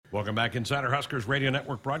Welcome back inside our Huskers Radio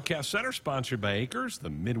Network Broadcast Center, sponsored by Acres, the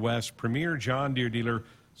Midwest premier John Deere dealer,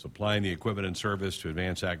 supplying the equipment and service to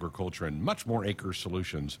advance agriculture and much more Acres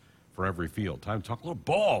solutions for every field. Time to talk a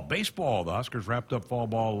little baseball. The Huskers wrapped up fall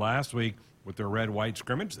ball last week with their red-white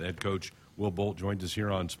scrimmage. The head coach, Will Bolt, joined us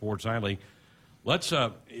here on Sports Nightly. Let's,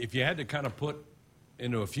 if you had to kind of put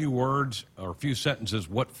into a few words or a few sentences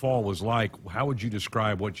what fall was like, how would you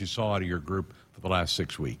describe what you saw out of your group for the last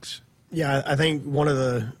 6 weeks? Yeah, I think one of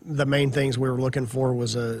the main things we were looking for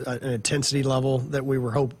was an intensity level that we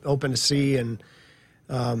were hoping to see. And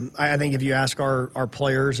I think if you ask our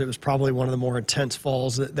players, it was probably one of the more intense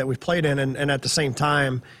falls that we've played in. And at the same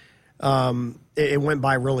time, it went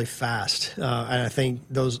by really fast. And I think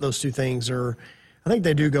those two things I think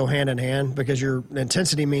they do go hand in hand, because your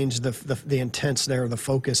intensity means the intent's there, the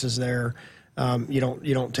focus is there. You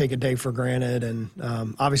don't take a day for granted, and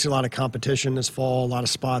obviously a lot of competition this fall, a lot of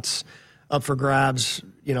spots up for grabs,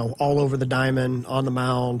 all over the diamond, on the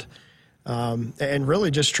mound, and really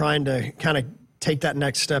just trying to kind of take that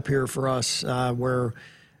next step here for us, where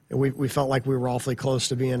we felt like we were awfully close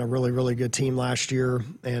to being a really, really good team last year,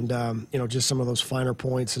 and just some of those finer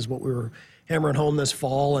points is what we were hammering home this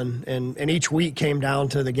fall, and each week came down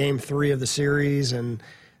to the game 3 of the series, and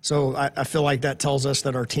so I feel like that tells us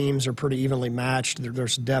that our teams are pretty evenly matched.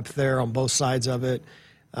 There's depth there on both sides of it.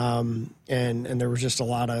 And there was just it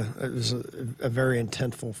was a very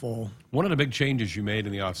intentful fall. One of the big changes you made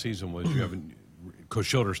in the offseason was Coach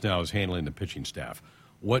Childers now is handling the pitching staff.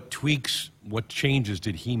 What tweaks, what changes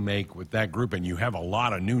did he make with that group? And you have a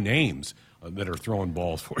lot of new names that are throwing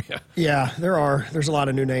balls for you. Yeah, there's a lot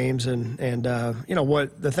of new names. And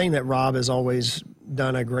the thing that Rob has always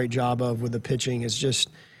done a great job of with the pitching is just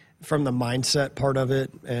from the mindset part of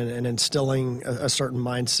it, and instilling a certain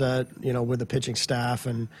mindset, with the pitching staff,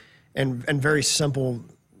 and very simple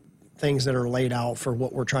things that are laid out for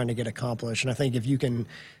what we're trying to get accomplished. And I think if you can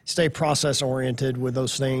stay process-oriented with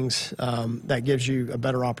those things, that gives you a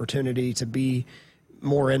better opportunity to be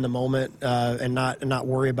more in the moment, and not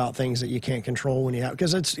worry about things that you can't control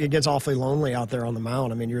because it gets awfully lonely out there on the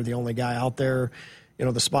mound. I mean, you're the only guy out there,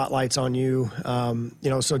 the spotlight's on you,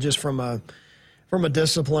 so just from a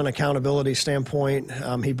discipline accountability standpoint,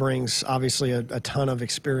 he brings obviously a ton of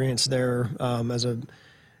experience there, as a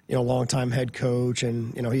longtime head coach,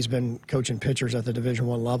 and he's been coaching pitchers at the Division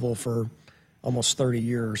I level for almost 30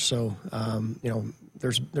 years. So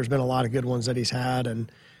there's been a lot of good ones that he's had,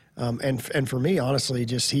 and for me, honestly,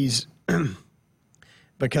 just he's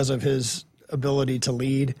because of his ability to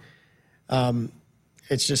lead.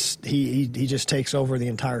 It's just he just takes over the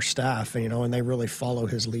entire staff, and they really follow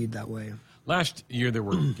his lead that way. Last year, there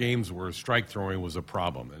were games where strike throwing was a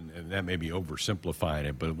problem, and that may be oversimplifying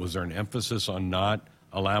it, but was there an emphasis on not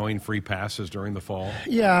allowing free passes during the fall?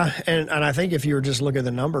 Yeah, and I think if you were just looking at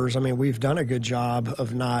the numbers, I mean, we've done a good job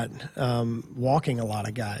of not walking a lot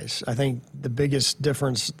of guys. I think the biggest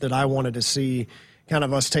difference that I wanted to see kind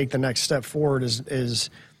of us take the next step forward is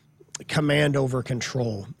command over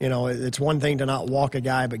control. It's one thing to not walk a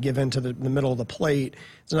guy but give into the middle of the plate.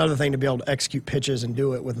 It's another thing to be able to execute pitches and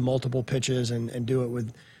do it with multiple pitches and do it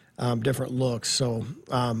with different looks. So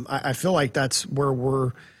I feel like that's where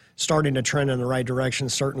we're starting to trend in the right direction,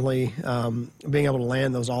 certainly. Being able to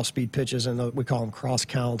land those off-speed pitches, and we call them cross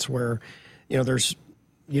counts, where you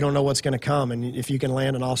don't know what's going to come, and if you can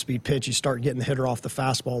land an off-speed pitch, you start getting the hitter off the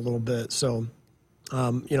fastball a little bit. So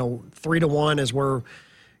 3-1 is where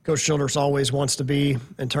Coach Childers always wants to be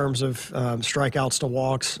in terms of strikeouts to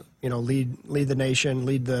walks. Lead the nation,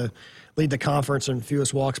 lead the conference in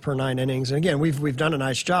fewest walks per 9 innings. And again, we've done a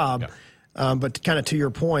nice job. Yeah. But kind of to your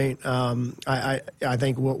point, I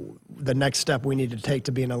think what the next step we need to take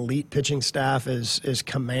to be an elite pitching staff is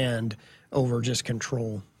command over just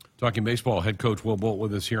control. Talking baseball, head coach Will Bolt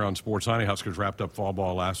with us here on Sports Nightly. Huskers wrapped up fall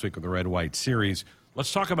ball last week with the red-white series.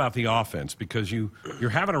 Let's talk about the offense, because you're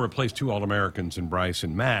having to replace 2 All-Americans in Bryce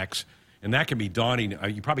and Max, and that can be daunting.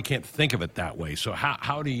 You probably can't think of it that way. So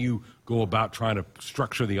how do you go about trying to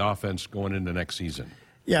structure the offense going into next season?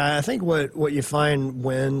 Yeah, I think what you find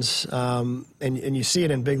wins, and you see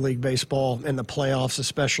it in big league baseball, in the playoffs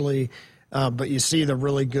especially, but you see the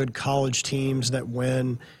really good college teams that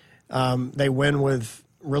win. They win with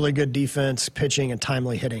really good defense, pitching, and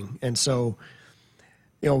timely hitting. And so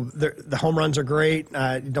the home runs are great.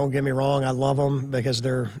 Don't get me wrong, I love them because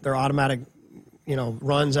they're automatic,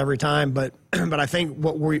 runs every time. But I think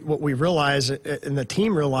what we realize, and the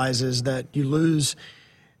team realizes, that you lose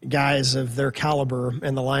guys of their caliber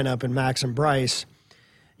in the lineup, and Max and Bryce,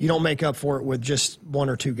 you don't make up for it with just 1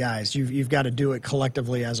 or 2 guys. You've got to do it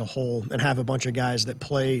collectively as a whole, and have a bunch of guys that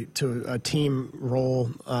play to a team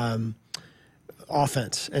role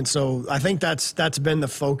offense. And so I think that's been the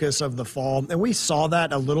focus of the fall. And we saw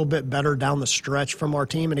that a little bit better down the stretch from our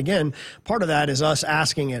team. And again, part of that is us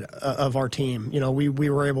asking it of our team. You know, we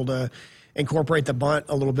were able to incorporate the bunt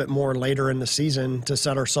a little bit more later in the season to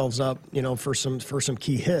set ourselves up, you know, for some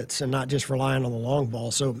key hits and not just relying on the long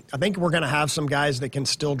ball. So I think we're going to have some guys that can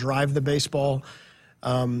still drive the baseball,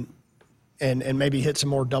 and maybe hit some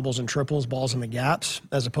more doubles and triples, balls in the gaps,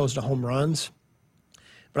 as opposed to home runs.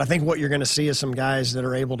 But I think what you're going to see is some guys that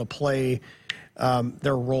are able to play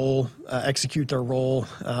their role, execute their role,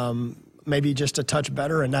 maybe just a touch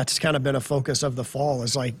better. And that's kind of been a focus of the fall,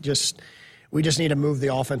 is like we just need to move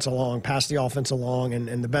the offense along, pass the offense along.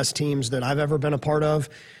 And the best teams that I've ever been a part of,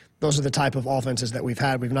 those are the type of offenses that we've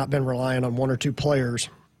had. We've not been relying on one or two players,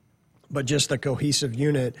 but just the cohesive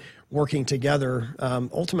unit working together.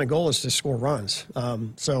 Ultimate goal is to score runs.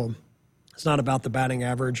 So it's not about the batting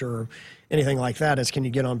average or anything like that. It's can you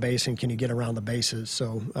get on base and can you get around the bases?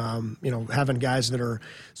 So, you know, having guys that are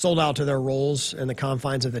sold out to their roles in the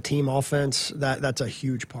confines of the team offense, that's a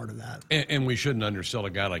huge part of that. And we shouldn't undersell a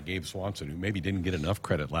guy like Gabe Swanson, who maybe didn't get enough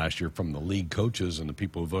credit last year from the league coaches and the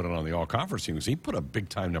people who voted on the all-conference teams. He put up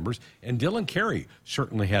big-time numbers. And Dylan Carey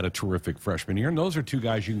certainly had a terrific freshman year. And those are two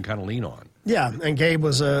guys you can kind of lean on. Yeah, and Gabe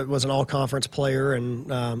was an all-conference player. And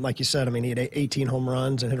like you said, I mean, he had 18 home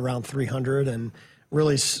runs and hit around 300 and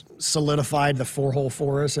really solidified the four-hole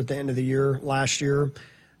for us at the end of the year last year.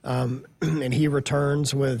 And he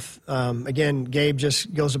returns with, again, Gabe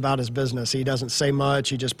just goes about his business. He doesn't say much.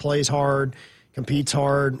 He just plays hard, competes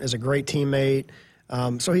hard, is a great teammate.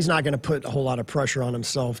 So he's not going to put a whole lot of pressure on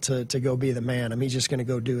himself to go be the man. I mean, he's just going to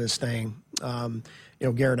go do his thing. You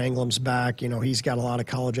know, Garrett England's back. You know, he's got a lot of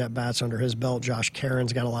college at-bats under his belt. Josh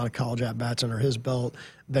Caron's got a lot of college at-bats under his belt.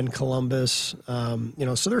 Ben Columbus. You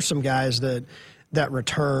know, so there's some guys that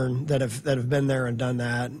return that have been there and done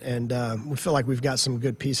that, and we feel like we've got some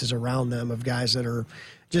good pieces around them of guys that are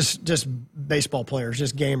just baseball players,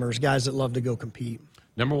 just gamers, guys that love to go compete.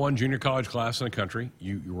 Number one junior college class in the country.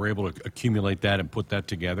 You were able to accumulate that and put that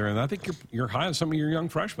together, and I think you're high on some of your young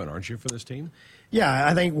freshmen, aren't you, for this team? Yeah,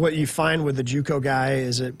 I think what you find with the JUCO guy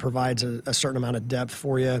is it provides a certain amount of depth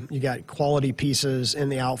for you. You got quality pieces in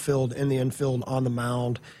the outfield, in the infield, on the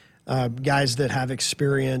mound. Guys that have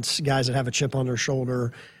experience, guys that have a chip on their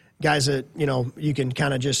shoulder, guys that, you know, you can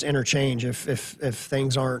kind of just interchange if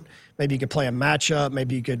things aren't, maybe you could play a matchup,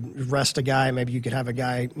 maybe you could rest a guy, maybe you could have a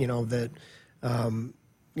guy, you know, that,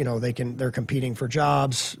 you know, they're competing for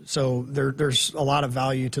jobs. So there's a lot of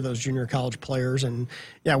value to those junior college players. And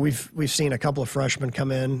yeah, we've seen a couple of freshmen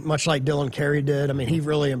come in, much like Dylan Carey did. I mean, he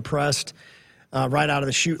really impressed right out of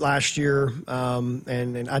the chute last year.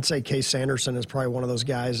 And I'd say Case Sanderson is probably one of those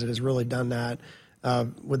guys that has really done that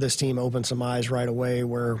with this team, opened some eyes right away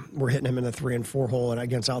where we're hitting him in the 3 and 4 hole and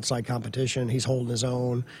against outside competition. He's holding his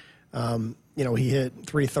own. You know, he hit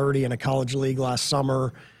 330 in a college league last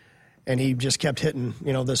summer, and he just kept hitting,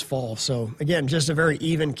 you know, this fall. So, again, just a very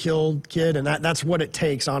even-keeled kid, and that's what it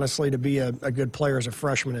takes, honestly, to be a good player as a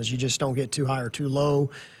freshman, is you just don't get too high or too low.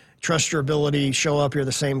 Trust your ability, show up, you're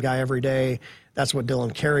the same guy every day. That's what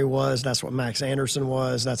Dylan Carey was. That's what Max Anderson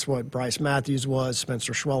was. That's what Bryce Matthews was,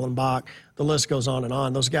 Spencer Schwellenbach. The list goes on and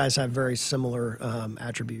on. Those guys have very similar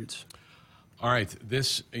attributes. All right.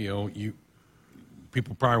 This, you know,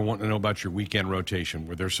 people probably want to know about your weekend rotation,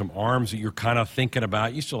 where there's some arms that you're kind of thinking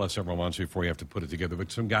about. You still have several months before you have to put it together, but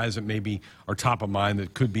some guys that maybe are top of mind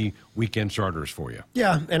that could be weekend starters for you.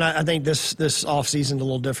 Yeah, and I think this offseason's a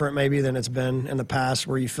little different maybe than it's been in the past,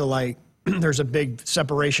 where you feel like there's a big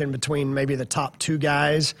separation between maybe the top two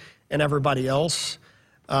guys and everybody else.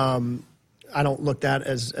 I don't look that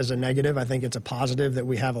as a negative. I think it's a positive that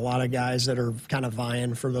we have a lot of guys that are kind of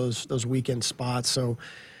vying for those weekend spots. So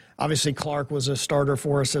obviously Clark was a starter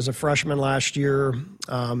for us as a freshman last year.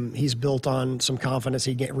 He's built on some confidence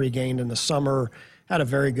he regained in the summer, had a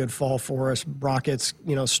very good fall for us. Brockett's,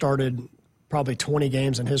 you know, started probably 20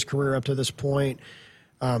 games in his career up to this point.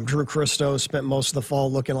 Drew Christo spent most of the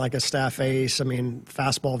fall looking like a staff ace. I mean,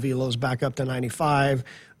 fastball velo's back up to 95.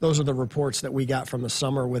 Those are the reports that we got from the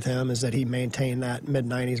summer with him, is that he maintained that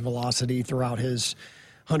mid-90s velocity throughout his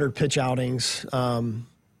 100-pitch outings. Kind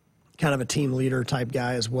of a team leader type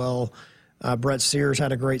guy as well. Brett Sears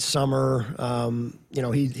had a great summer. You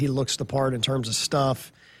know, he looks the part in terms of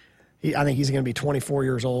stuff. I think he's going to be 24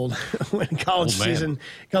 years old when college season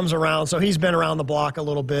comes around. So he's been around the block a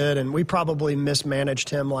little bit, and we probably mismanaged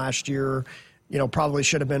him last year. You know, probably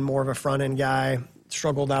should have been more of a front-end guy,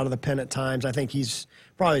 struggled out of the pen at times. I think he's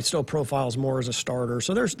probably still profiles more as a starter.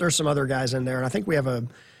 So there's some other guys in there, and I think we have a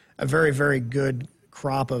very, very good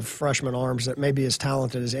crop of freshman arms that may be as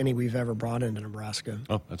talented as any we've ever brought into Nebraska.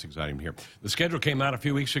 Oh, that's exciting to hear. The schedule came out a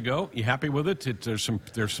few weeks ago. You happy with it? There's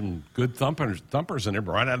some good thumpers in there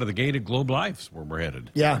right out of the gate at Globe Life where we're headed.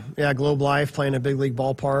 Yeah, Globe Life playing at Big League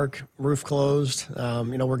Ballpark, roof closed. We're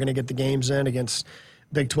going to get the games in against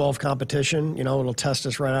Big 12 competition. It'll test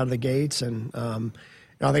us right out of the gates, and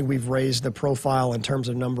I think we've raised the profile in terms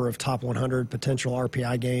of number of top 100 potential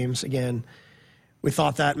RPI games. Again, we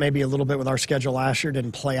thought that maybe a little bit with our schedule last year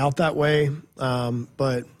didn't play out that way,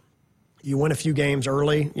 but you win a few games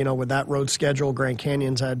early, with that road schedule. Grand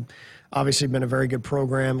Canyon's had obviously been a very good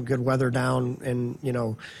program, good weather down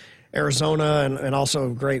in, Arizona, and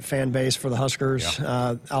also a great fan base for the Huskers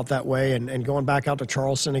out that way. And going back out to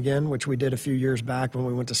Charleston again, which we did a few years back when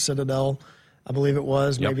we went to Citadel, I believe it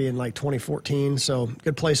was, maybe in like 2014. So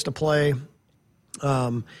good place to play.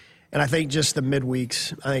 And I think just the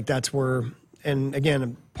midweeks, I think that's where, and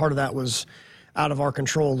again, part of that was out of our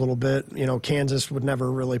control a little bit. Kansas would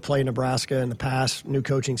never really play Nebraska in the past. New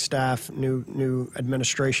coaching staff, new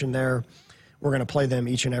administration there. We're going to play them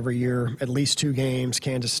each and every year, at least 2 games.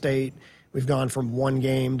 Kansas State, we've gone from 1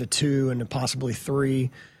 game to 2 and to possibly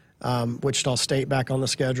 3. Wichita State back on the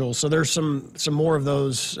schedule. So there's some more of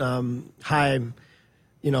those high,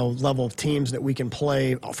 level of teams that we can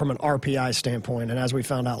play from an RPI standpoint. And as we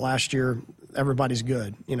found out last year, everybody's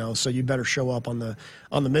good, so you better show up on the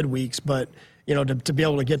midweeks. But, to be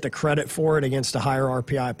able to get the credit for it against a higher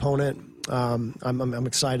RPI opponent, I'm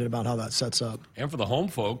excited about how that sets up. And for the home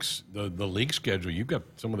folks, the league schedule, you've got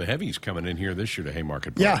some of the heavies coming in here this year to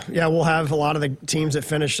Haymarket Park. Yeah, we'll have a lot of the teams that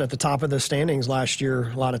finished at the top of the standings last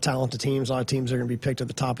year. A lot of talented teams, a lot of teams that are going to be picked at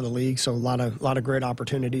the top of the league. So a lot of great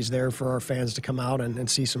opportunities there for our fans to come out and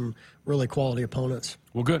see some really quality opponents.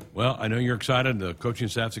 Well, good. Well, I know you're excited. The coaching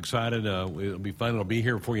staff's excited. It'll be fun. It'll be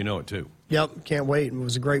here before you know it, too. Yep, can't wait. It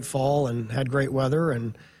was a great fall and had great weather,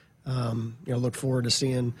 and look forward to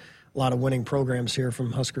seeing a lot of winning programs here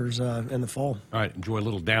from Huskers in the fall. All right, enjoy a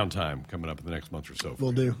little downtime coming up in the next month or so.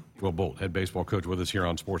 Will do. Will Bolt, head baseball coach, with us here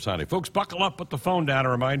on Sports Sunday. Folks, buckle up, put the phone down. A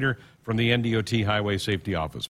reminder from the NDOT Highway Safety Office.